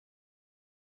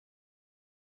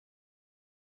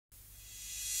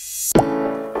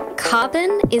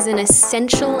Carbon is an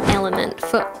essential element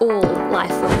for all life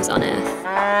forms on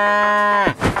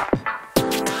Earth.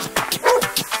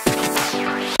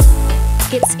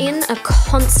 It's in a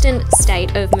constant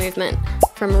state of movement,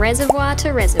 from reservoir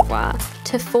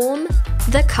to form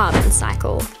the carbon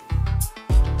cycle.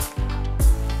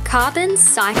 Carbon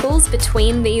cycles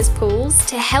between these pools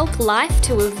to help life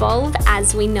to evolve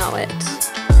as we know it.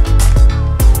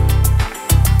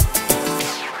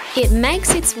 It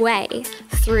makes its way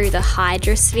through the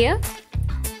hydrosphere,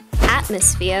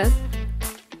 atmosphere,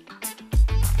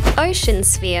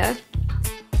 oceansphere,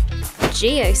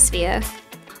 geosphere,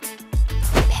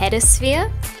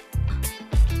 pedosphere,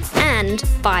 and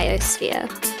biosphere.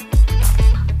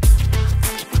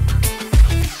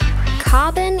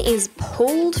 Carbon is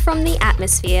pulled from the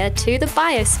atmosphere to the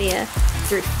biosphere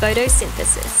through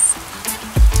photosynthesis.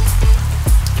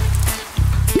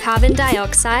 Carbon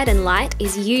dioxide and light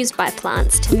is used by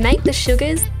plants to make the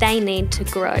sugars they need to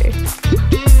grow.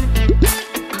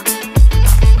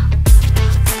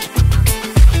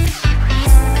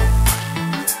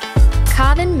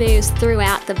 Carbon moves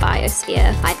throughout the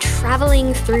biosphere by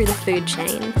travelling through the food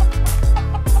chain.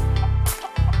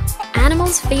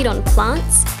 Animals feed on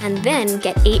plants and then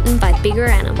get eaten by bigger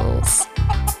animals.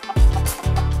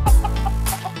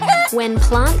 When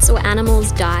plants or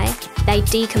animals die, they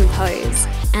decompose,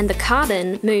 and the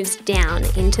carbon moves down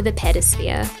into the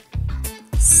pedosphere.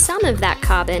 Some of that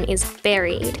carbon is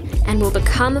buried and will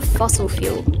become a fossil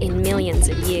fuel in millions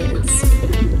of years.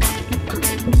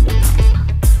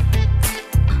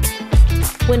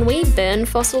 When we burn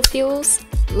fossil fuels,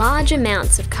 large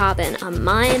amounts of carbon are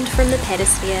mined from the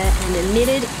pedosphere and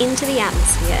emitted into the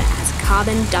atmosphere as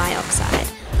carbon dioxide,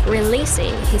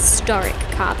 releasing historic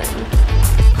carbon.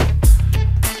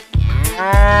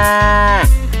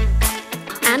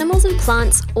 Animals and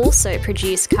plants also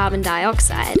produce carbon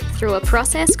dioxide through a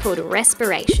process called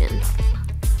respiration.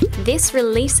 This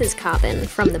releases carbon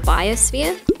from the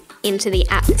biosphere into the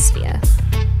atmosphere.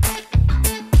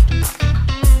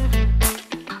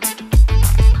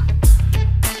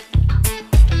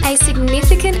 A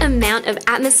significant amount of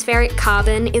atmospheric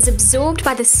carbon is absorbed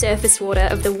by the surface water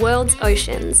of the world's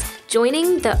oceans,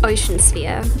 joining the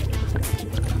oceansphere.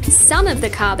 Some of the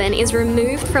carbon is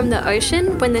removed from the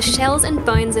ocean when the shells and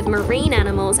bones of marine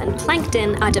animals and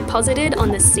plankton are deposited on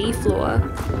the sea floor.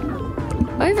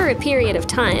 Over a period of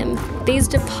time, these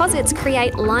deposits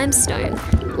create limestone,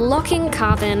 locking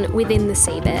carbon within the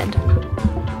seabed.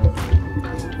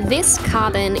 This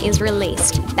carbon is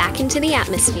released back into the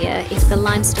atmosphere if the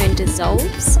limestone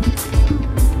dissolves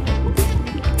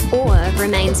or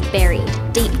remains buried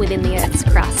deep within the Earth's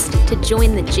crust to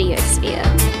join the geosphere.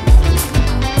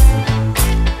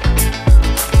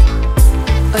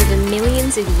 Over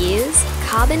millions of years,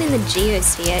 carbon in the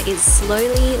geosphere is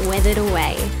slowly weathered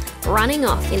away, running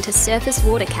off into surface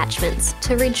water catchments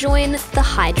to rejoin the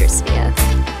hydrosphere.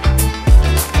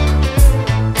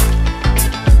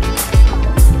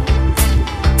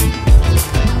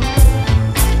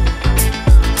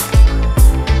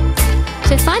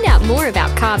 To find out more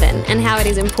about carbon and how it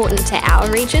is important to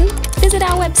our region, visit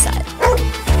our website.